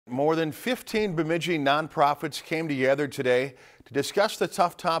More tthan 15 Bemidji nonprofits came together today to discuss the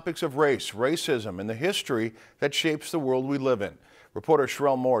tough topics of race, racism, and the history that shapes the world we live in. Reporter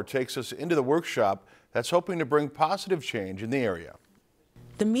Sherelle Moore takes us into the workshop that's hoping to bring positive change in the area.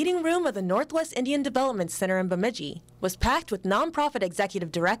 The meeting room of the Northwest Indian Development Center in Bemidji was packed with nonprofit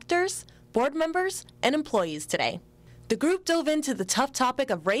executive directors, board members, and employees today. The group dove into the tough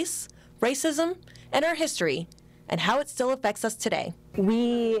topic of race, racism, and our history, and how it still affects us today.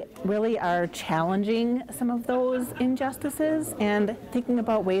 We really are challenging some of those injustices and thinking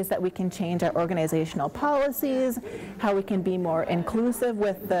about ways that we can change our organizational policies, how we can be more inclusive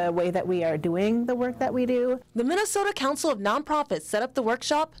with the way that we are doing the work that we do. The Minnesota Council of Nonprofits set up the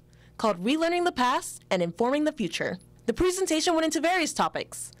workshop called Relearning the Past and Informing the Future. The presentation went into various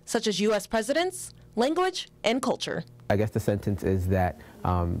topics, such as U.S. presidents, language, and culture. I guess the sentence is that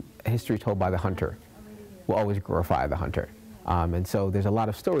history told by the hunter will always glorify the hunter. And so there's a lot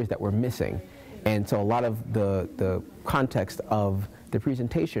of stories that we're missing. And so a lot of the context of the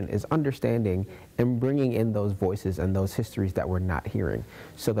presentation is understanding and bringing in those voices and those histories that we're not hearing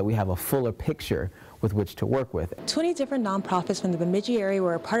so that we have a fuller picture with which to work with. 20 different nonprofits from the Bemidji area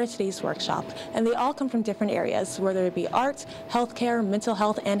were a part of today's workshop, and they all come from different areas, whether it be arts, healthcare, mental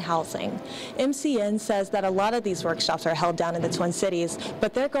health, and housing. MCN says that a lot of these workshops are held down in the Twin Cities,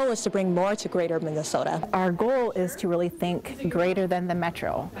 but their goal is to bring more to greater Minnesota. Our goal is to really think greater than the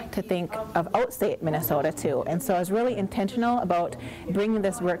metro, to think of outstate Minnesota too. And so I was really intentional about bringing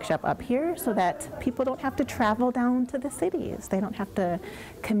this workshop up here so that people don't have to travel down to the cities. They don't have to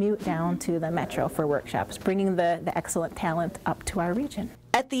commute down to the metro for workshops, bringing the excellent talent up to our region.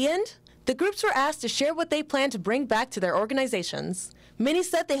 At the end, the groups were asked to share what they plan to bring back to their organizations. Many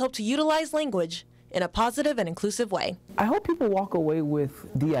said they hope to utilize language in a positive and inclusive way. I hope people walk away with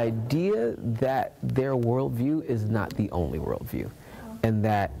the idea that their worldview is not the only worldview, and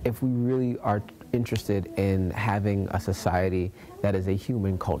that if we really are interested in having a society that is a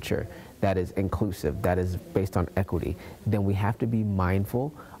human culture, that is inclusive, that is based on equity, then we have to be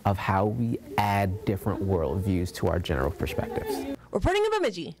mindful of how we add different worldviews to our general perspectives. Reporting in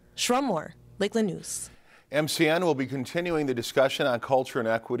Bemidji, Sherelle Moore, Lakeland News. MCN will be continuing the discussion on culture and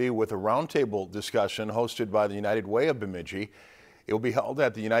equity with a roundtable discussion hosted by the United Way of Bemidji. It will be held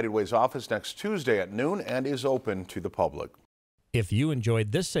at the United Way's office next Tuesday at noon and is open to the public. If you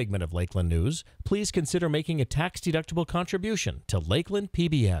enjoyed this segment of Lakeland News, please consider making a tax-deductible contribution to Lakeland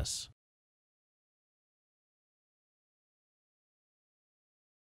PBS.